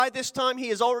By this time, he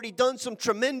has already done some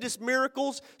tremendous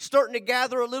miracles, starting to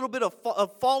gather a little bit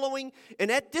of following. And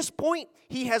at this point,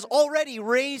 he has already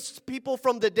raised people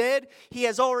from the dead. He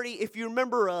has already, if you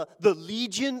remember the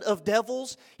legion of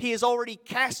devils, he has already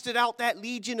casted out that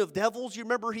legion of devils. You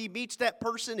remember he meets that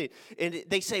person and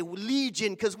they say,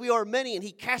 legion, because we are many. And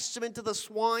he casts them into the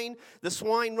swine. The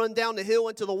swine run down the hill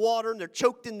into the water and they're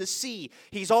choked in the sea.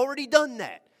 He's already done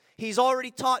that. He's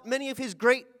already taught many of his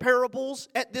great parables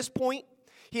at this point.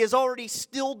 He has already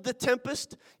stilled the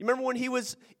tempest. You remember when he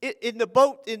was in the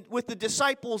boat with the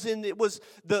disciples and it was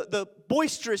the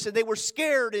boisterous and they were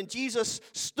scared and Jesus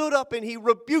stood up and he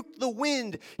rebuked the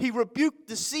wind. He rebuked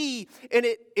the sea and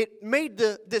it made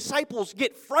the disciples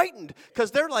get frightened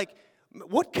because they're like,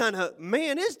 what kind of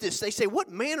man is this? They say,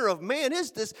 what manner of man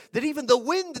is this that even the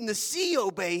wind and the sea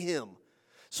obey him?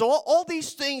 So all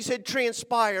these things had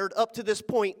transpired up to this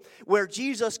point where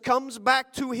Jesus comes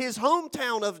back to his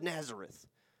hometown of Nazareth.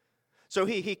 So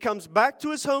he comes back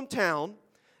to his hometown.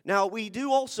 Now, we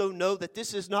do also know that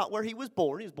this is not where he was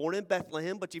born. He was born in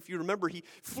Bethlehem, but if you remember, he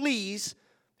flees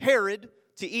Herod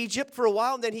to Egypt for a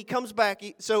while, and then he comes back.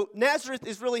 So Nazareth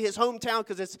is really his hometown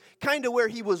because it's kind of where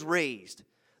he was raised,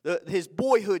 his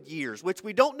boyhood years, which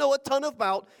we don't know a ton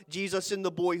about Jesus in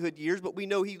the boyhood years, but we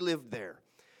know he lived there.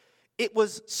 It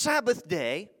was Sabbath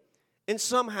day. And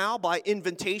somehow, by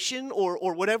invitation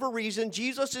or whatever reason,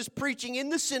 Jesus is preaching in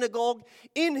the synagogue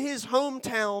in his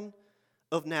hometown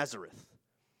of Nazareth.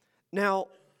 Now,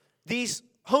 these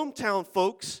hometown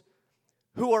folks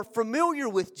who are familiar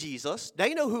with Jesus,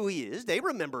 they know who he is. They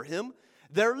remember him.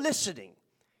 They're listening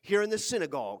here in the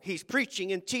synagogue. He's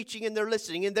preaching and teaching, and they're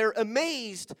listening. And they're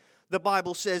amazed, the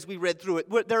Bible says, we read through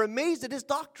it. They're amazed at his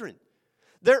doctrine.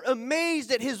 They're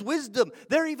amazed at his wisdom.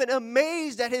 They're even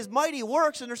amazed at his mighty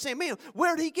works. And they're saying, man,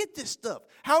 where did he get this stuff?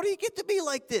 How did he get to be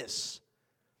like this?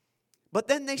 But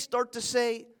then they start to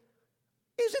say,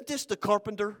 isn't this the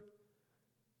carpenter?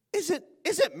 Isn't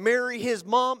Mary his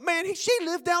mom? Man, she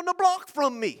lived down the block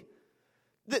from me.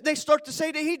 They start to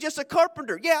say that he's just a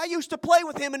carpenter. Yeah, I used to play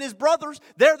with him and his brothers.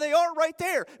 There they are right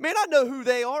there. Man, I know who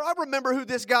they are. I remember who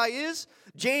this guy is.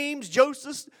 James,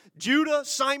 Joseph, Judah,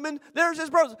 Simon. There's his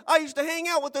brothers. I used to hang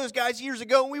out with those guys years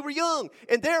ago when we were young.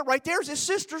 And right there's his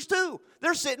sisters too.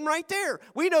 They're sitting right there.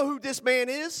 We know who this man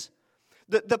is.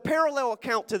 The parallel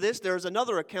account to this, there's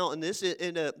another account in this,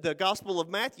 in the Gospel of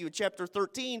Matthew, chapter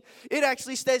 13. It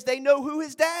actually says they know who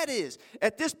his dad is.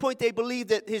 At this point, they believe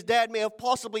that his dad may have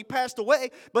possibly passed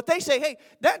away. But they say, hey,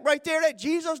 that right there, that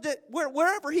Jesus,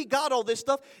 wherever he got all this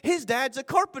stuff, his dad's a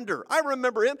carpenter. I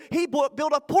remember him. He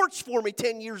built a porch for me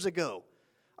 10 years ago.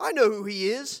 I know who he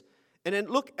is. And then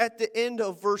look at the end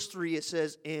of verse 3. It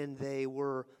says, and they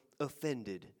were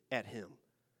offended at him.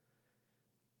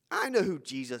 I know who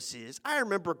Jesus is. I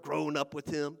remember growing up with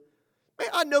him. Man,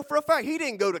 I know for a fact he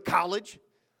didn't go to college.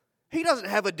 He doesn't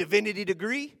have a divinity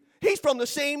degree. He's from the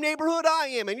same neighborhood I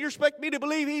am, and you expect me to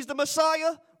believe he's the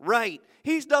Messiah? Right.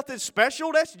 He's nothing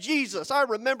special. That's Jesus. I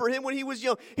remember him when he was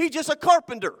young. He's just a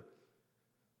carpenter.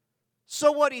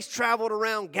 So what? He's traveled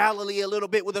around Galilee a little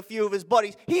bit with a few of his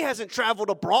buddies. He hasn't traveled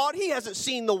abroad. He hasn't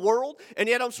seen the world, and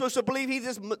yet I'm supposed to believe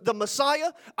he's the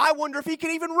Messiah? I wonder if he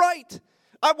can even write.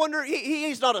 I wonder,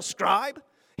 he's not a scribe.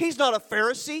 He's not a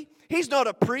Pharisee. He's not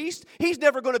a priest. He's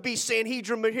never going to be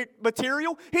Sanhedrin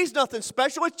material. He's nothing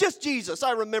special. It's just Jesus.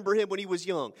 I remember him when he was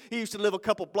young. He used to live a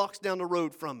couple blocks down the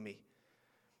road from me.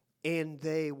 And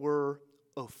they were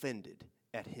offended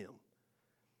at him.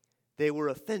 They were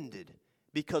offended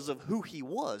because of who he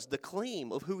was, the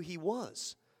claim of who he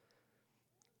was.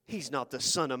 He's not the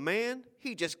Son of Man.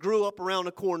 He just grew up around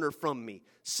the corner from me.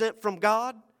 Sent from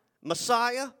God,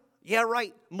 Messiah. Yeah,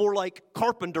 right, more like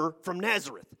carpenter from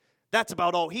Nazareth. That's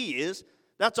about all he is.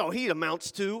 That's all he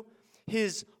amounts to.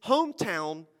 His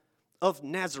hometown of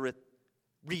Nazareth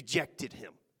rejected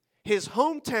him. His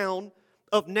hometown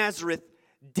of Nazareth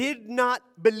did not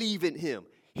believe in him.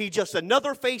 He's just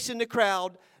another face in the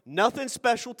crowd, nothing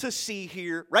special to see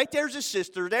here. Right there's his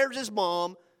sister, there's his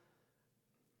mom.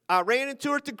 I ran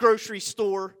into her at the grocery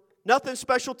store, nothing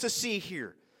special to see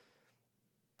here.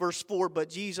 Verse 4, but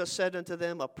Jesus said unto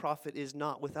them, a prophet is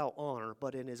not without honor,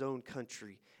 but in his own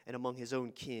country, and among his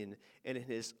own kin, and in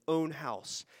his own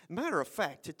house. Matter of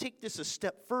fact, to take this a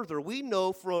step further, we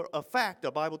know for a fact, the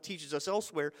Bible teaches us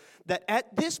elsewhere, that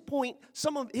at this point,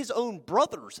 some of his own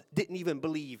brothers didn't even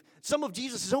believe. Some of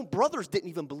Jesus' own brothers didn't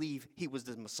even believe he was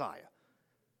the Messiah.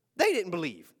 They didn't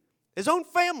believe. His own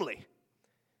family.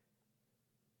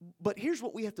 But here's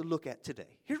what we have to look at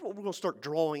today. Here's what we're going to start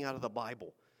drawing out of the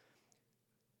Bible.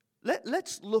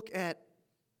 Let's look at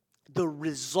the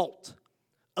result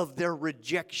of their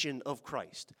rejection of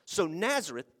Christ. So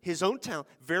Nazareth, his own town,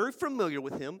 very familiar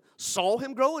with him, saw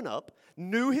him growing up,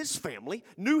 knew his family,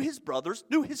 knew his brothers,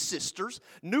 knew his sisters,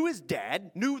 knew his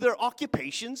dad, knew their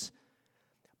occupations.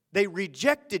 They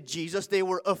rejected Jesus. They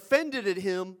were offended at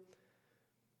him.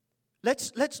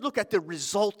 Let's look at the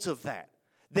results of that.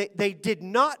 They did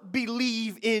not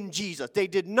believe in Jesus. They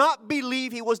did not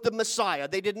believe he was the Messiah.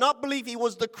 They did not believe he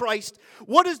was the Christ.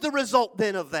 What is the result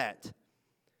then of that?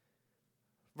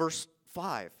 Verse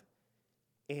 5.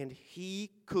 And he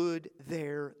could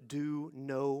there do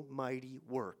no mighty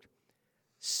work,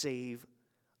 save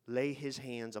lay his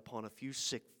hands upon a few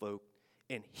sick folk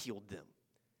and healed them.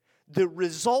 The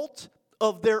result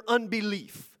of their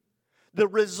unbelief, the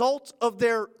result of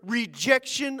their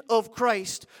rejection of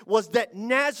Christ was that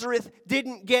Nazareth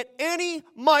didn't get any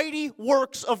mighty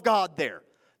works of God there.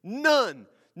 None.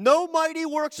 No mighty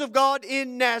works of God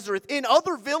in Nazareth. In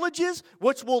other villages,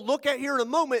 which we'll look at here in a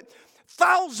moment,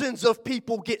 thousands of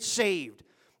people get saved.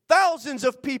 Thousands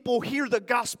of people hear the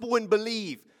gospel and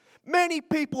believe. Many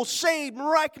people saved,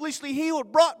 miraculously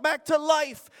healed, brought back to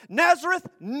life. Nazareth,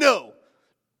 no.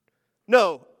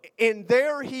 No. And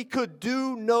there he could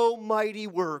do no mighty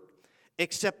work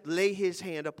except lay his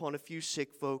hand upon a few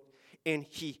sick folk and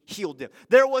he healed them.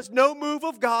 There was no move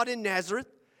of God in Nazareth.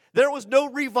 There was no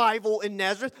revival in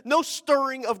Nazareth. No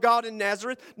stirring of God in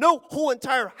Nazareth. No whole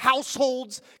entire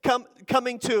households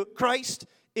coming to Christ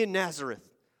in Nazareth.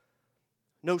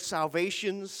 No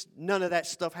salvations. None of that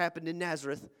stuff happened in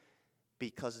Nazareth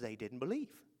because they didn't believe.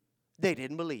 They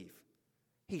didn't believe.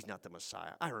 He's not the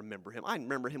Messiah. I remember him. I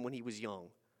remember him when he was young.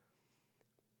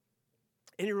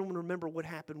 Anyone remember what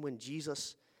happened when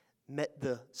Jesus met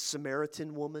the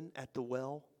Samaritan woman at the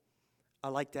well? I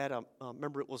like that.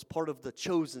 Remember, it was part of the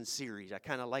Chosen series. I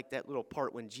kind of like that little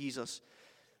part when Jesus...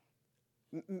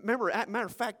 Remember, as a matter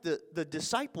of fact, the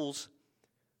disciples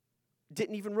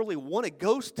didn't even really want to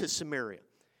go to Samaria.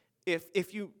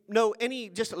 If you know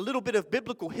just a little bit of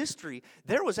biblical history,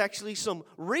 there was actually some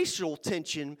racial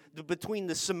tension between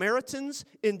the Samaritans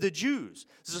and the Jews.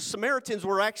 The Samaritans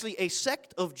were actually a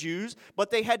sect of Jews,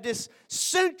 but they had this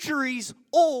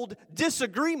centuries-old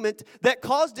disagreement that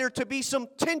caused there to be some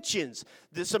tensions.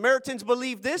 The Samaritans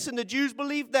believed this and the Jews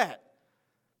believed that.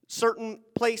 Certain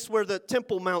place where the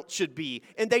Temple Mount should be.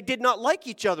 And they did not like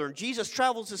each other. And Jesus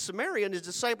travels to Samaria and his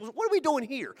disciples, what are we doing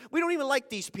here? We don't even like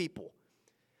these people.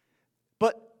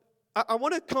 But I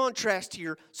want to contrast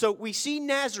here. So we see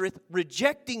Nazareth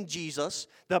rejecting Jesus.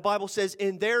 The Bible says,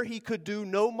 and there he could do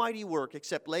no mighty work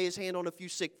except lay his hand on a few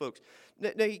sick folks.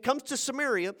 Now he comes to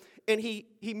Samaria and he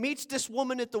meets this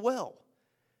woman at the well.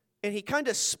 And he kind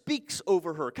of speaks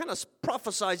over her, kind of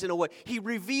prophesies in a way. He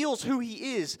reveals who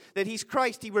he is, that he's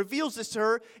Christ. He reveals this to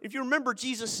her. If you remember,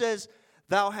 Jesus says,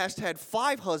 thou hast had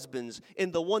 5 husbands,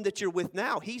 and the one that you're with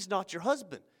now, he's not your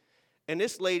husband. And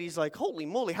this lady's like, holy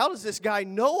moly, how does this guy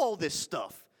know all this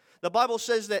stuff? The Bible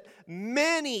says that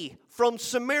many from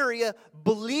Samaria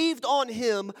believed on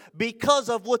him because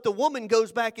of what the woman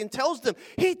goes back and tells them.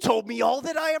 He told me all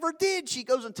that I ever did. She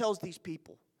goes and tells these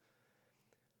people.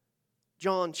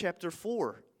 John chapter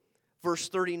 4, verse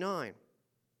 39.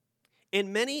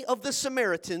 And many of the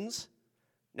Samaritans,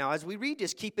 now as we read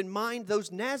this, keep in mind those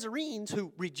Nazarenes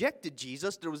who rejected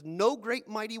Jesus. There was no great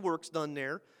mighty works done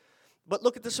there. But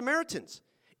look at the Samaritans.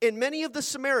 And many of the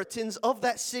Samaritans of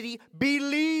that city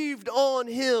believed on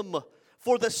him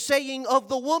for the saying of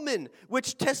the woman,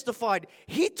 which testified,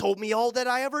 he told me all that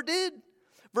I ever did.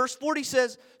 Verse 40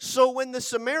 says, so when the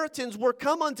Samaritans were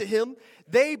come unto him,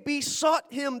 they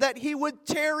besought him that he would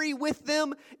tarry with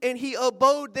them, and he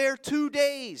abode there 2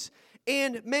 days.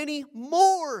 And many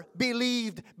more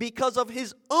believed because of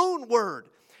his own word.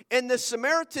 And the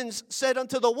Samaritans said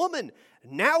unto the woman,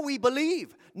 now we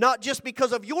believe, not just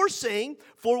because of your saying,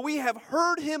 for we have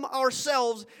heard him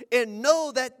ourselves and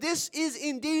know that this is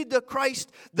indeed the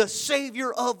Christ, the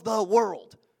Savior of the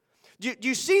world. Do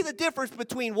you see the difference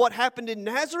between what happened in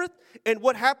Nazareth and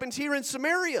what happens here in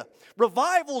Samaria?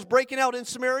 Revivals breaking out in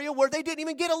Samaria where they didn't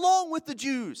even get along with the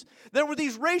Jews. There were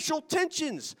these racial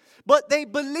tensions, but they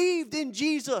believed in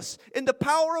Jesus, and the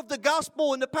power of the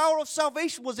gospel and the power of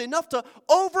salvation was enough to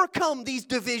overcome these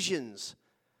divisions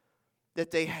that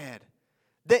they had.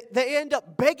 They end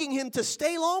up begging him to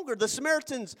stay longer. The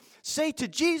Samaritans say to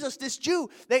Jesus, this Jew,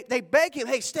 they beg him,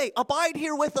 hey, stay, abide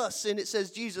here with us. And it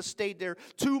says Jesus stayed there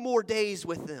 2 more days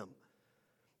with them.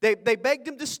 They begged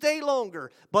him to stay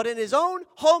longer. But in his own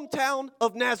hometown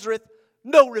of Nazareth,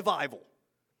 no revival.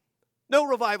 No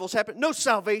revivals happen. No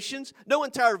salvations. No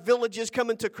entire villages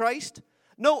coming to Christ.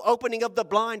 No opening of the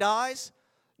blind eyes.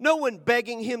 No one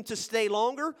begging him to stay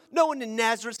longer. No one in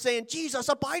Nazareth saying, Jesus,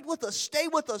 abide with us, stay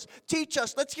with us, teach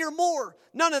us, let's hear more.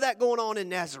 None of that going on in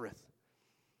Nazareth.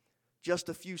 Just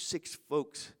a few sick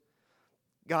folks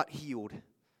got healed,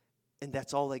 and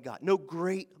that's all they got. No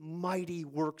great, mighty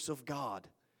works of God.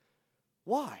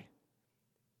 Why?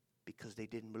 Because they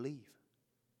didn't believe.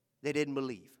 They didn't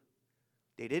believe.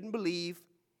 They didn't believe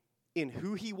in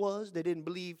who he was. They didn't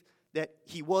believe that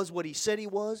he was what he said he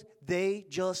was. They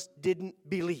just didn't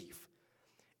believe.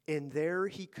 And there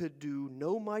he could do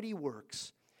no mighty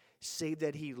works, save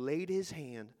that he laid his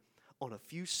hand on a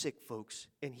few sick folks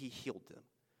and he healed them.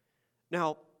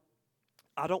 Now,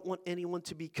 I don't want anyone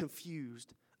to be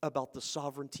confused about the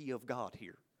sovereignty of God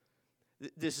here.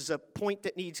 This is a point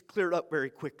that needs cleared up very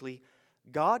quickly.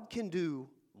 God can do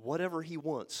whatever he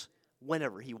wants,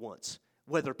 whenever he wants,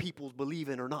 whether people believe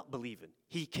in or not believe in.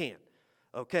 He can.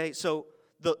 Okay, so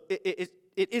it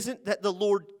isn't that the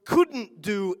Lord couldn't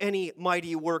do any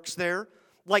mighty works there,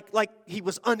 like he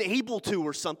was unable to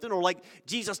or something, or like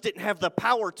Jesus didn't have the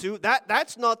power to.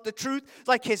 That's not the truth. It's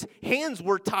like his hands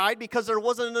were tied because there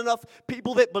wasn't enough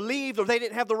people that believed, or they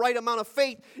didn't have the right amount of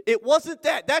faith. It wasn't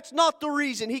that. That's not the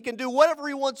reason. He can do whatever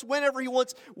he wants, whenever he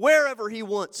wants, wherever he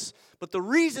wants. But the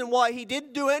reason why he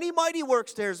didn't do any mighty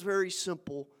works there is very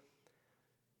simple.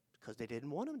 Because they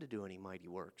didn't want him to do any mighty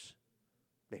works.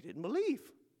 They didn't believe.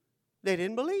 They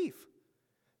didn't believe.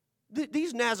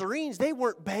 These Nazarenes, they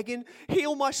weren't begging,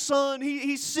 heal my son,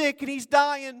 he's sick and he's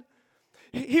dying.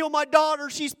 Heal my daughter,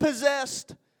 she's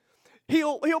possessed.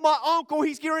 Heal my uncle,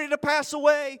 he's getting ready to pass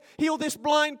away. Heal this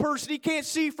blind person, he can't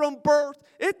see from birth.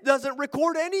 It doesn't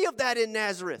record any of that in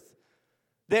Nazareth.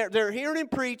 They're hearing him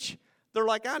preach. They're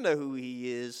like, I know who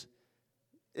he is.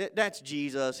 That's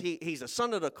Jesus. He's a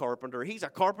son of the carpenter. He's a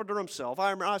carpenter himself.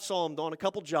 I remember I saw him on a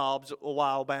couple jobs a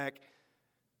while back,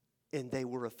 and they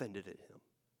were offended at him.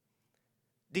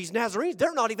 These Nazarenes,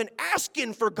 they're not even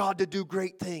asking for God to do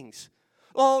great things.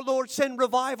 Oh, Lord, send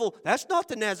revival. That's not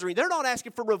the Nazarene. They're not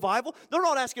asking for revival. They're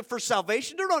not asking for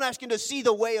salvation. They're not asking to see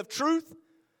the way of truth.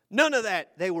 None of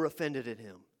that. They were offended at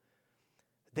him.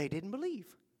 They didn't believe.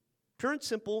 Pure and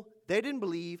simple, they didn't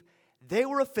believe. They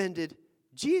were offended.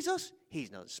 Jesus,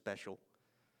 he's not special.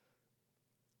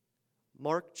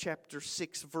 Mark chapter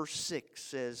 6, verse 6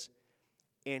 says,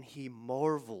 and he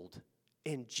marveled,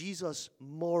 and Jesus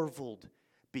marveled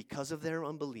because of their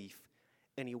unbelief,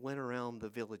 and he went around the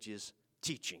villages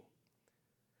teaching.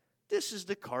 This is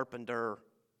the carpenter.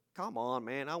 Come on,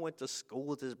 man. I went to school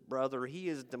with his brother. He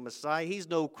is the Messiah. He's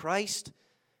no Christ.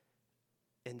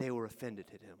 And they were offended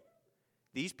at him.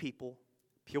 These people,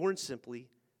 pure and simply,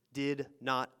 did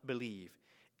not believe.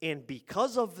 And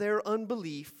because of their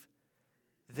unbelief,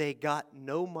 they got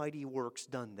no mighty works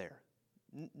done there.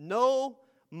 No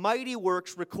mighty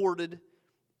works recorded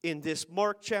in this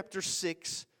Mark chapter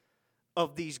 6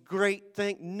 of these great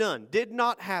things. None. Did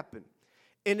not happen.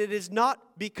 And it is not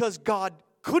because God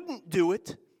couldn't do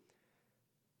it.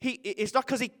 It's not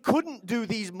because he couldn't do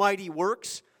these mighty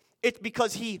works. It's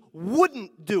because he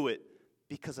wouldn't do it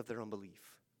because of their unbelief.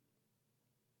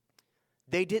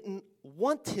 They didn't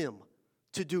want him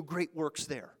to do great works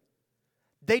there.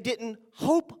 They didn't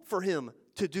hope for him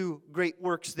to do great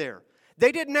works there.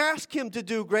 They didn't ask him to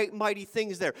do great mighty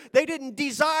things there. They didn't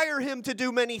desire him to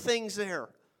do many things there.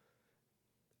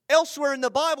 Elsewhere in the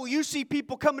Bible, you see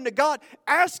people coming to God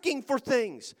asking for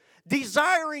things,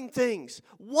 desiring things,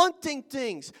 wanting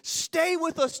things. Stay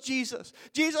with us, Jesus.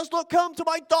 Jesus, look, come to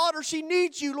my daughter. She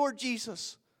needs you, Lord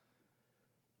Jesus.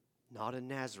 Not in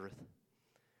Nazareth.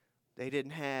 They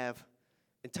didn't have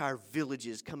entire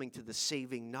villages coming to the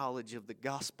saving knowledge of the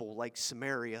gospel like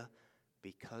Samaria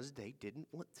because they didn't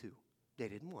want to. They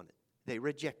didn't want it. They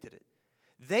rejected it.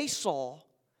 They saw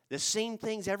the same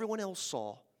things everyone else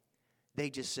saw. They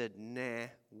just said, nah,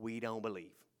 we don't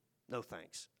believe. No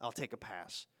thanks. I'll take a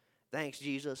pass. Thanks,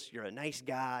 Jesus. You're a nice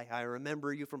guy. I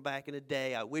remember you from back in the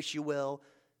day. I wish you well,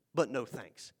 but no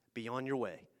thanks. Be on your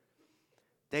way.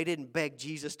 They didn't beg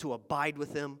Jesus to abide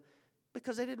with them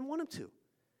because they didn't want him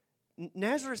to.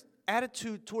 Nazareth's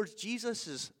attitude towards Jesus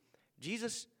is,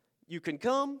 Jesus, you can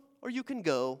come or you can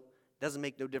go. Doesn't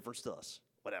make no difference to us.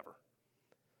 Whatever.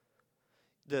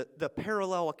 The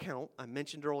parallel account I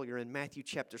mentioned earlier in Matthew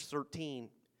chapter 13,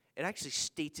 it actually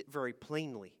states it very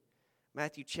plainly.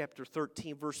 Matthew chapter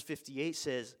 13, verse 58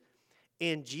 says,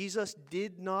 and Jesus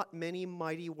did not many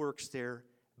mighty works there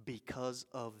because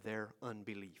of their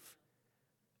unbelief.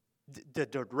 The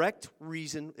direct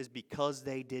reason is because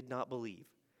they did not believe.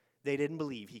 They didn't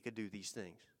believe he could do these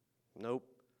things. Nope.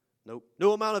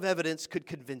 No amount of evidence could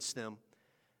convince them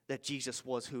that Jesus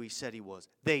was who he said he was.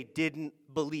 They didn't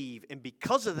believe. And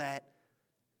because of that,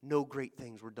 no great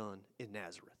things were done in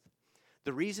Nazareth.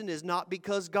 The reason is not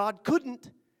because God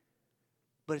couldn't,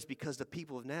 but it's because the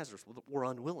people of Nazareth were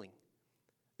unwilling.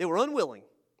 They were unwilling.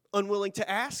 Unwilling to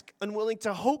ask, unwilling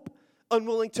to hope,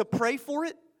 unwilling to pray for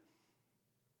it.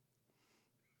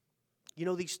 You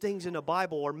know, these things in the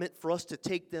Bible are meant for us to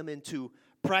take them and to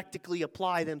practically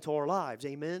apply them to our lives.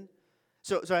 Amen?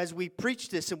 So as we preach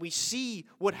this and we see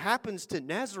what happens to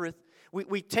Nazareth,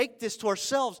 we take this to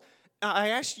ourselves. I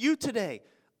ask you today,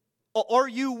 are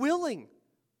you willing?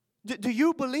 Do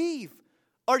you believe?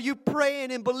 Are you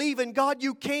praying and believing, God,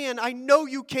 you can? I know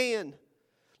you can.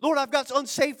 Lord, I've got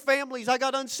unsaved families. I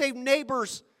got unsaved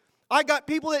neighbors. I got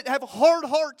people that have hard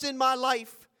hearts in my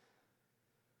life.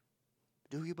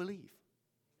 Do you believe?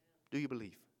 Do you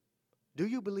believe? Do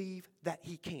you believe that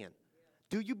He can?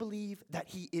 Do you believe that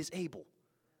He is able?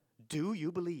 Do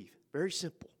you believe? Very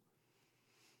simple.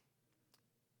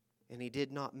 And He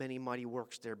did not many mighty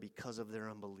works there because of their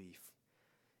unbelief.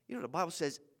 You know, the Bible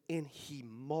says, and He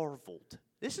marveled.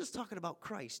 This is talking about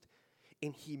Christ.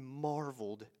 And He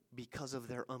marveled because of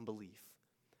their unbelief.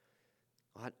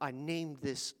 I named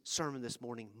this sermon this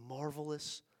morning,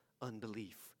 Marvelous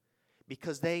Unbelief.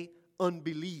 Because they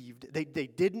unbelieved. They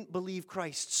didn't believe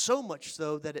Christ so much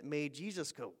so that it made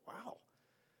Jesus go, wow.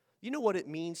 You know what it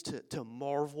means to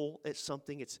marvel at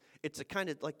something? It's a kind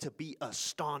of like to be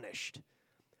astonished.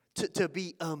 To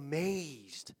be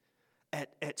amazed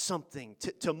at something.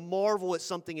 To marvel at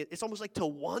something. It's almost like to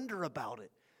wonder about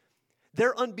it.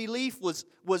 Their unbelief was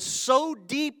so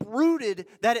deep-rooted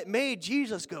that it made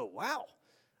Jesus go, wow.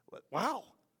 Wow.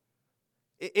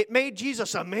 It made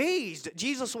Jesus amazed.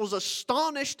 Jesus was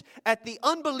astonished at the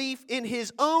unbelief in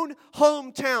His own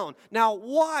hometown. Now,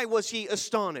 why was He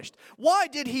astonished? Why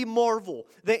did He marvel?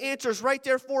 The answer is right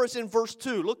there for us in verse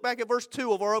 2. Look back at verse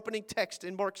 2 of our opening text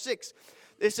in Mark 6.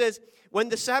 It says, when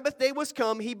the Sabbath day was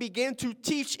come, He began to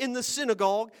teach in the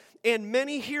synagogue, and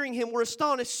many hearing Him were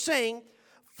astonished, saying,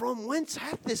 from whence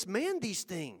hath this man these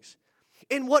things?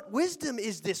 And what wisdom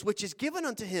is this which is given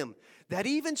unto Him, that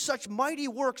even such mighty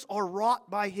works are wrought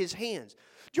by His hands?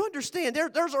 Do you understand?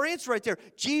 There's our answer right there.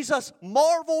 Jesus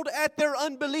marveled at their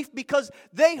unbelief because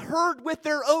they heard with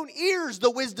their own ears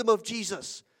the wisdom of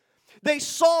Jesus. They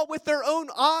saw with their own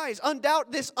eyes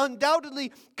this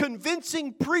undoubtedly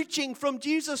convincing preaching from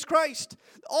Jesus Christ.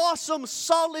 Awesome,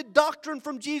 solid doctrine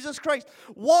from Jesus Christ.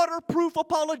 Waterproof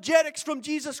apologetics from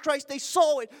Jesus Christ. They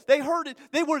saw it. They heard it.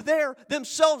 They were there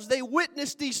themselves. They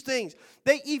witnessed these things.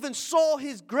 They even saw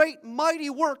His great mighty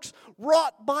works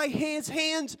wrought by His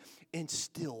hands and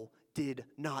still did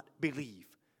not believe.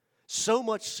 So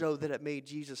much so that it made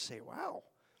Jesus say, wow,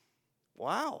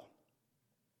 wow.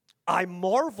 I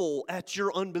marvel at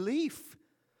your unbelief,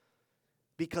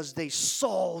 because they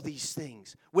saw these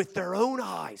things with their own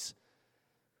eyes.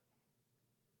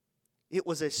 It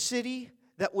was a city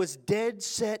that was dead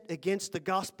set against the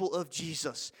gospel of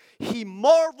Jesus. He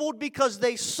marveled because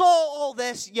they saw all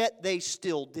this, yet they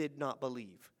still did not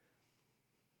believe.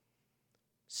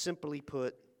 Simply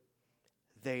put,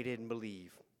 they didn't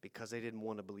believe because they didn't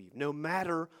want to believe. No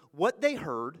matter what they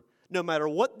heard, no matter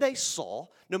what they saw,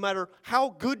 no matter how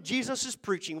good Jesus'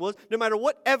 preaching was, no matter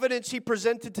what evidence He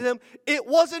presented to them, it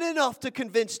wasn't enough to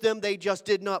convince them. They just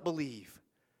did not believe.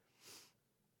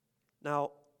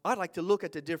 Now, I'd like to look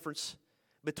at the difference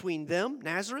between them,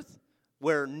 Nazareth,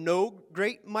 where no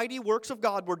great mighty works of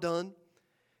God were done,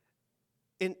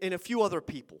 and a few other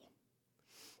people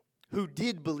who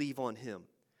did believe on Him.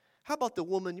 How about the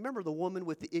woman? You remember the woman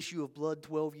with the issue of blood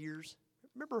 12 years?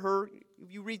 Remember her?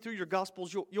 If you read through your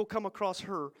Gospels, you'll come across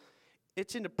her.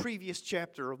 It's in the previous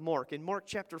chapter of Mark. In Mark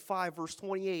chapter 5, verse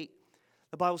 28,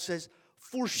 the Bible says,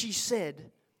 for she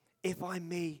said, if I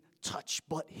may touch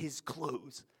but His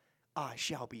clothes, I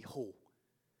shall be whole.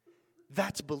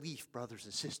 That's belief, brothers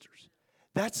and sisters.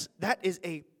 That is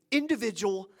a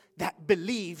individual that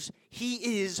believes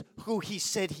He is who He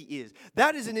said He is.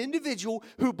 That is an individual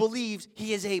who believes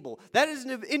He is able. That is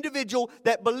an individual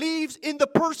that believes in the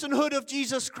personhood of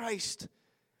Jesus Christ.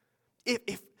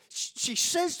 If she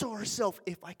says to herself,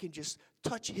 if I can just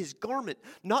touch His garment,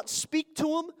 not speak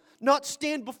to Him, not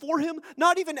stand before Him,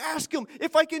 not even ask Him,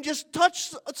 if I can just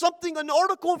touch something, an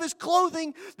article of His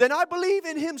clothing, then I believe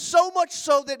in Him so much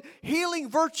so that healing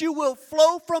virtue will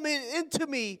flow from it into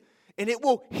me, and it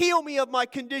will heal me of my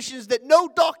conditions that no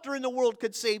doctor in the world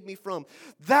could save me from.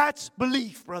 That's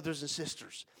belief, brothers and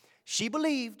sisters. She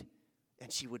believed,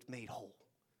 and she was made whole.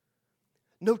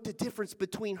 Note the difference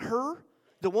between her,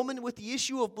 the woman with the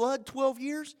issue of blood 12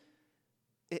 years,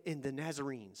 and the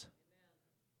Nazarenes.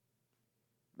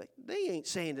 They ain't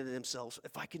saying to themselves,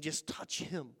 if I can just touch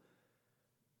Him.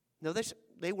 No,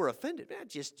 they were offended.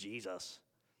 Just Jesus.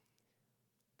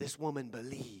 This woman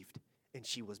believed, and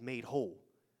she was made whole.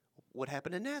 What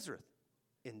happened in Nazareth?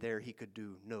 And there he could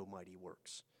do no mighty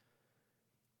works.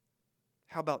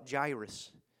 How about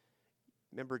Jairus?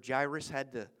 Remember, Jairus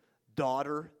had the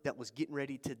daughter that was getting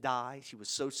ready to die. She was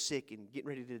so sick and getting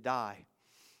ready to die.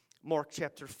 Mark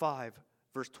chapter 5,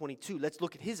 verse 22. Let's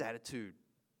look at his attitude.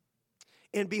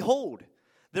 And behold,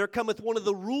 there cometh one of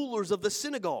the rulers of the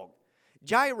synagogue,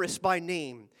 Jairus by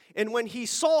name. And when he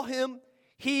saw him,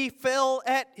 he fell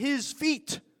at his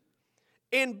feet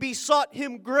and besought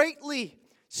him greatly,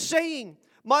 saying,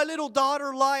 My little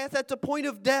daughter lieth at the point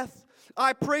of death.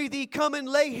 I pray thee, come and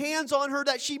lay hands on her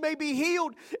that she may be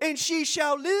healed, and she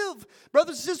shall live.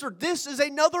 Brothers and sisters, this is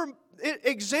another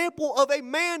example of a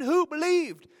man who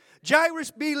believed. Jairus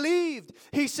believed.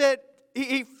 He said,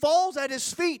 he falls at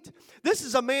his feet. This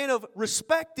is a man of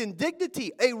respect and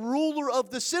dignity, a ruler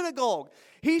of the synagogue.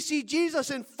 He sees Jesus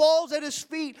and falls at his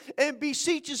feet and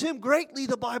beseeches him greatly,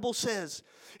 the Bible says.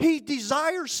 He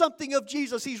desires something of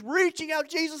Jesus. He's reaching out,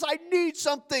 Jesus, I need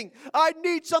something. I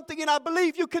need something, and I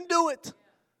believe you can do it.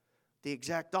 The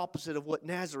exact opposite of what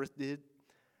Nazareth did.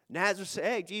 Nazareth said,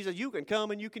 hey, Jesus, you can come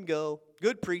and you can go.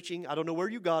 Good preaching. I don't know where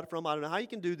you got it from. I don't know how you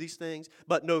can do these things,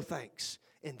 but no thanks.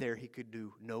 And there he could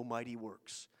do no mighty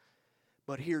works.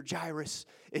 But here Jairus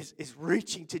is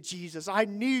reaching to Jesus. I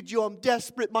need you. I'm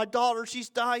desperate. My daughter, she's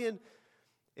dying.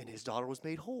 And his daughter was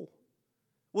made whole.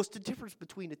 What's the difference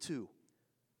between the two?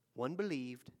 One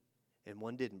believed and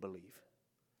one didn't believe.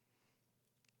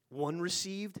 One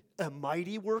received a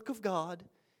mighty work of God,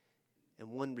 and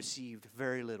one received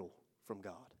very little from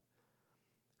God.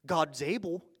 God's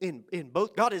able in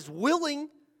both. God is willing,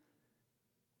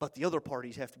 but the other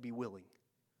parties have to be willing.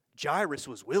 Jairus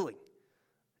was willing.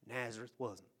 Nazareth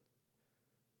wasn't.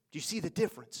 Do you see the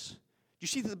difference? Do you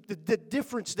see the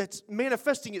difference that's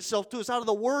manifesting itself to us out of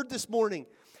the Word this morning?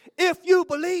 If you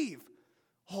believe,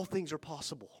 all things are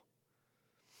possible.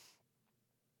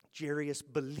 Jairus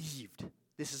believed.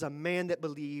 This is a man that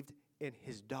believed, and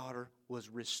his daughter was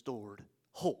restored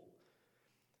whole.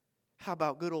 How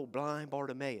about good old blind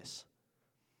Bartimaeus?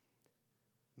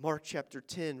 Mark chapter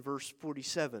 10, verse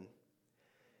 47.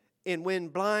 And when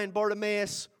blind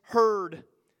Bartimaeus heard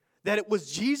that it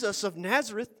was Jesus of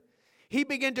Nazareth, he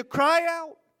began to cry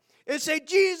out and say,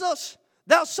 Jesus,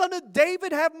 thou son of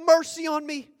David, have mercy on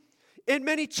me. And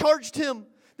many charged him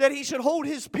that he should hold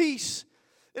his peace.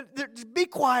 Be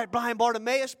quiet, blind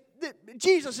Bartimaeus.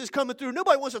 Jesus is coming through.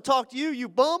 Nobody wants to talk to you, you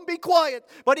bum. Be quiet.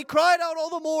 But he cried out all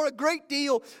the more a great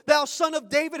deal, thou son of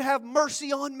David, have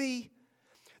mercy on me.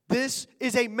 This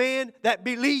is a man that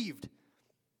believed.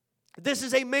 This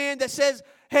is a man that says,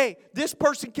 hey, this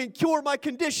person can cure my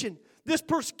condition. This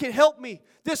person can help me.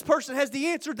 This person has the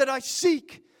answer that I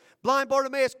seek. Blind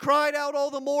Bartimaeus cried out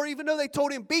all the more, even though they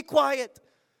told him, be quiet.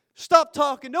 Stop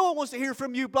talking. No one wants to hear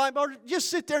from you, blind Bartimaeus. Just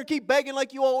sit there and keep begging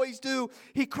like you always do.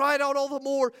 He cried out all the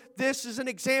more. This is an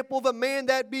example of a man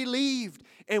that believed.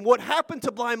 And what happened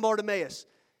to blind Bartimaeus?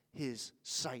 His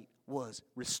sight was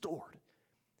restored.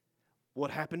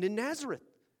 What happened in Nazareth?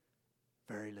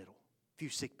 Very little. A few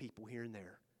sick people here and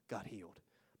there got healed.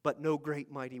 But no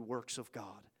great mighty works of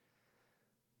God.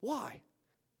 Why?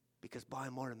 Because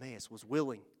blind Bartimaeus was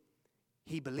willing.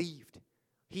 He believed.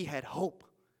 He had hope.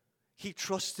 He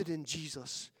trusted in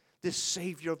Jesus, this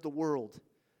Savior of the world.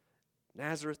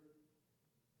 Nazareth,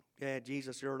 yeah,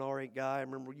 Jesus, you're an all right guy. I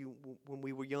remember you when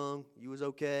we were young. You was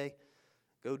okay.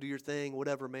 Go do your thing,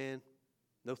 whatever, man.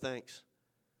 No thanks.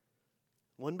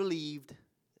 One believed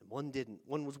and one didn't.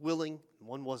 One was willing and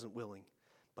one wasn't willing.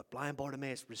 But blind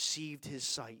Bartimaeus received his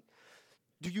sight.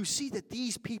 Do you see that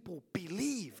these people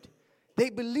believed?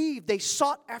 They believed. They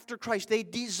sought after Christ. They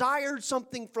desired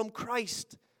something from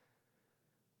Christ.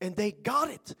 And they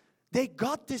got it. They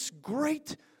got this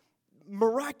great,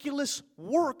 miraculous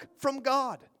work from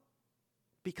God.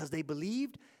 Because they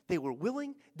believed, they were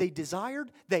willing, they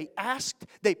desired, they asked,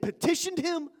 they petitioned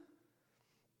Him.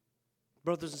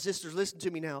 Brothers and sisters, listen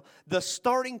to me now. The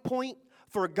starting point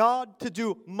for God to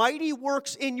do mighty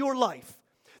works in your life,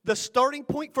 the starting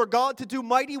point for God to do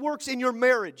mighty works in your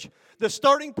marriage, the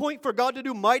starting point for God to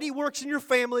do mighty works in your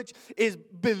family is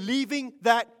believing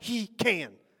that He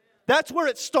can. That's where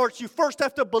it starts. You first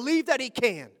have to believe that He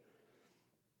can.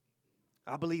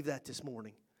 I believe that this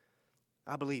morning.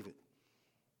 I believe it.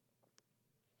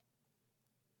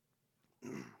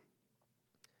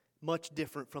 Much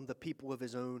different from the people of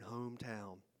His own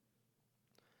hometown.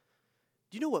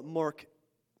 Do you know what Mark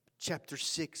chapter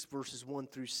 6, verses 1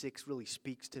 through 6 really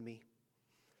speaks to me?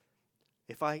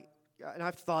 And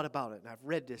I've thought about it, and I've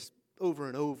read this over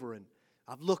and over, and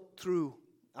I've looked through.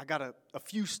 I got a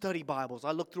few study Bibles.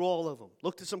 I looked through all of them.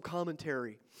 Looked at some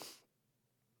commentary.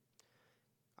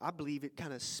 I believe it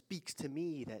kind of speaks to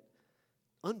me that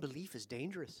unbelief is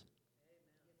dangerous.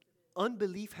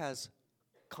 Unbelief has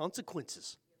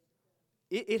consequences.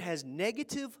 It has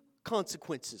negative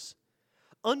consequences.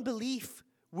 Unbelief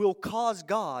will cause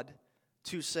God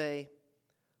to say,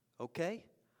 okay,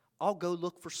 I'll go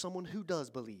look for someone who does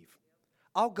believe.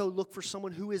 I'll go look for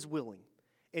someone who is willing.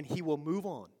 And he will move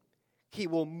on. He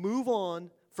will move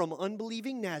on from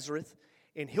unbelieving Nazareth,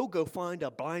 and he'll go find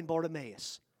a blind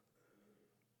Bartimaeus.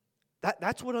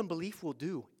 That's what unbelief will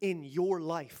do in your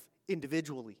life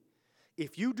individually.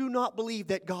 If you do not believe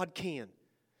that God can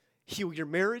heal your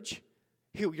marriage,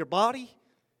 heal your body,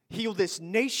 heal this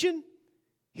nation,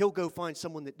 he'll go find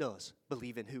someone that does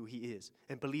believe in who he is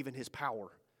and believe in his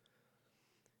power.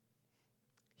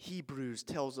 Hebrews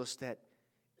tells us that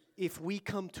if we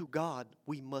come to God,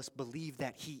 we must believe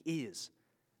that he is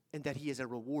and that he is a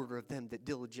rewarder of them that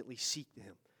diligently seek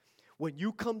him. When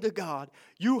you come to God,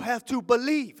 you have to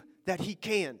believe that he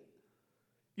can.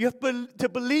 You have to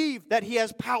believe that he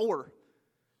has power,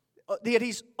 that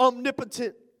he's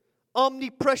omnipotent,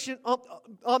 omnipresent,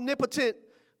 omnipotent,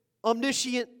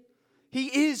 omniscient.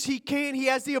 He is, he can, he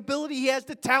has the ability, he has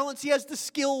the talents, he has the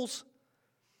skills.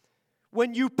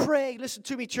 When you pray, listen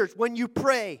to me, church, when you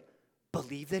pray,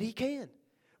 believe that he can.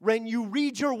 When you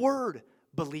read your word,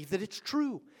 believe that it's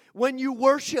true. When you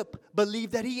worship,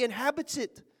 believe that he inhabits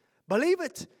it. Believe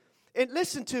it. And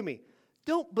listen to me,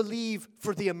 don't believe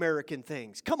for the American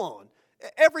things. Come on.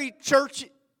 Every church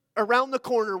around the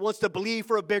corner wants to believe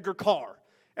for a bigger car.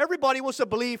 Everybody wants to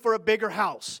believe for a bigger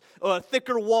house, or a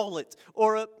thicker wallet,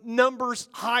 or numbers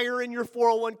higher in your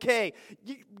 401k.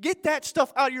 Get that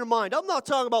stuff out of your mind. I'm not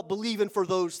talking about believing for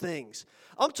those things.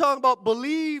 I'm talking about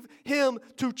believe him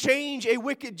to change a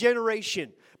wicked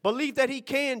generation. Believe that he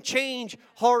can change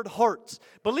hard hearts.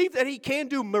 Believe that he can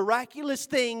do miraculous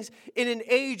things in an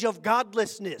age of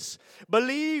godlessness.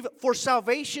 Believe for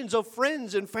salvations of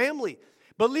friends and family.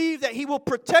 Believe that he will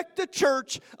protect the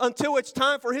church until it's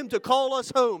time for him to call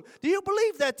us home. Do you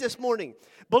believe that this morning?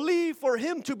 Believe for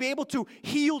him to be able to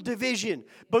heal division.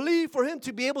 Believe for him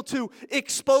to be able to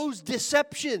expose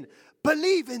deception.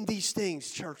 Believe in these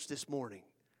things, church, this morning.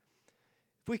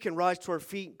 If we can rise to our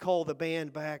feet and call the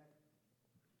band back.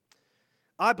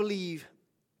 I believe,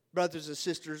 brothers and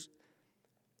sisters,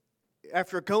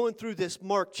 after going through this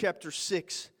Mark chapter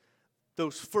 6,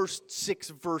 those first 6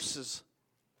 verses,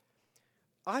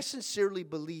 I sincerely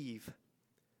believe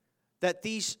that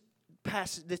this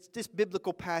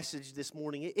biblical passage this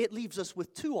morning, it leaves us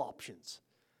with 2 options.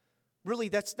 Really,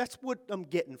 that's what I'm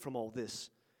getting from all this.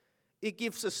 It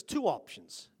gives us 2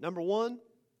 options. Number 1,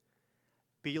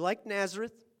 be like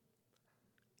Nazareth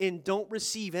and don't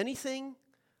receive anything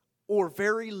or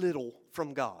very little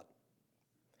from God.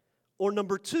 Or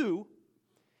number 2,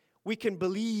 we can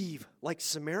believe like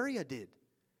Samaria did.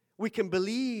 We can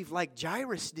believe like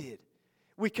Jairus did.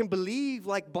 We can believe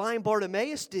like blind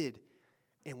Bartimaeus did.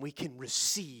 And we can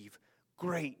receive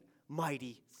great,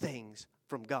 mighty things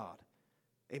from God.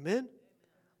 Amen?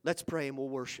 Let's pray and we'll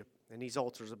worship. And these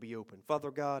altars will be open.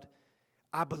 Father God,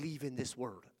 I believe in this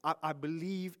word. I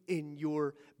believe in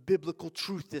your biblical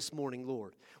truth this morning,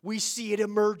 Lord. We see it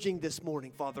emerging this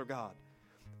morning, Father God.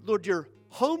 Lord, your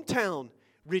hometown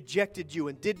rejected you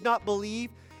and did not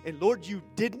believe. And Lord, you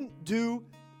didn't do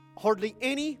hardly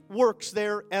any works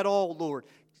there at all, Lord,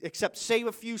 except save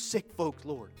a few sick folks,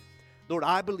 Lord. Lord,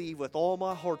 I believe with all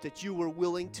my heart that you were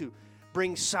willing to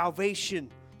bring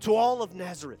salvation to all of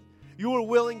Nazareth. You were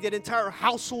willing that entire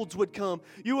households would come.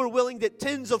 You were willing that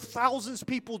tens of thousands of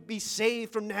people would be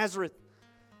saved from Nazareth.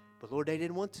 But Lord, they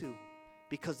didn't want to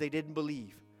because they didn't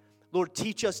believe. Lord,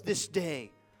 teach us this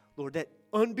day, Lord, that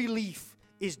unbelief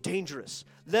is dangerous.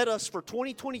 Let us for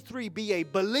 2023 be a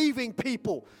believing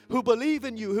people who believe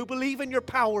in you, who believe in your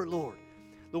power, Lord.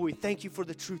 Lord, we thank you for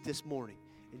the truth this morning.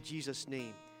 In Jesus'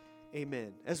 name,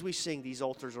 amen. As we sing, these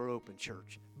altars are open,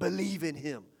 church. Believe in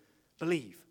him. Believe.